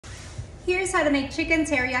Here's how to make chicken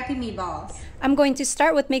teriyaki meatballs. I'm going to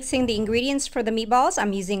start with mixing the ingredients for the meatballs.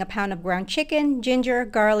 I'm using a pound of ground chicken, ginger,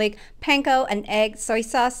 garlic, panko, an egg, soy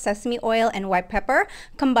sauce, sesame oil, and white pepper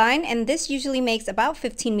combined, and this usually makes about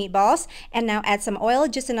 15 meatballs. And now add some oil,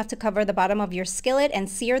 just enough to cover the bottom of your skillet, and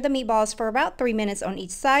sear the meatballs for about 3 minutes on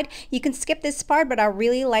each side. You can skip this part, but I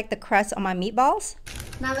really like the crust on my meatballs.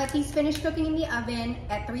 Now let these finish cooking in the oven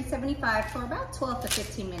at 375 for about 12 to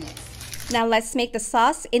 15 minutes. Now let's make the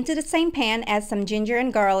sauce. Into the same pan, add some ginger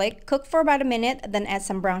and garlic. Cook for about a minute, then add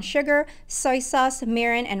some brown sugar, soy sauce,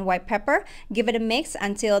 mirin, and white pepper. Give it a mix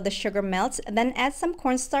until the sugar melts, then add some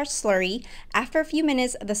cornstarch slurry. After a few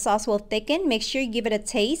minutes, the sauce will thicken. Make sure you give it a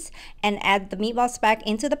taste and add the meatballs back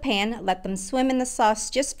into the pan. Let them swim in the sauce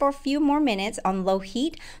just for a few more minutes on low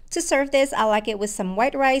heat. To serve this, I like it with some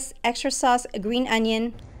white rice, extra sauce, green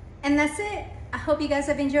onion. And that's it. I hope you guys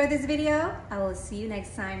have enjoyed this video. I will see you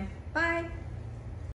next time. Bye.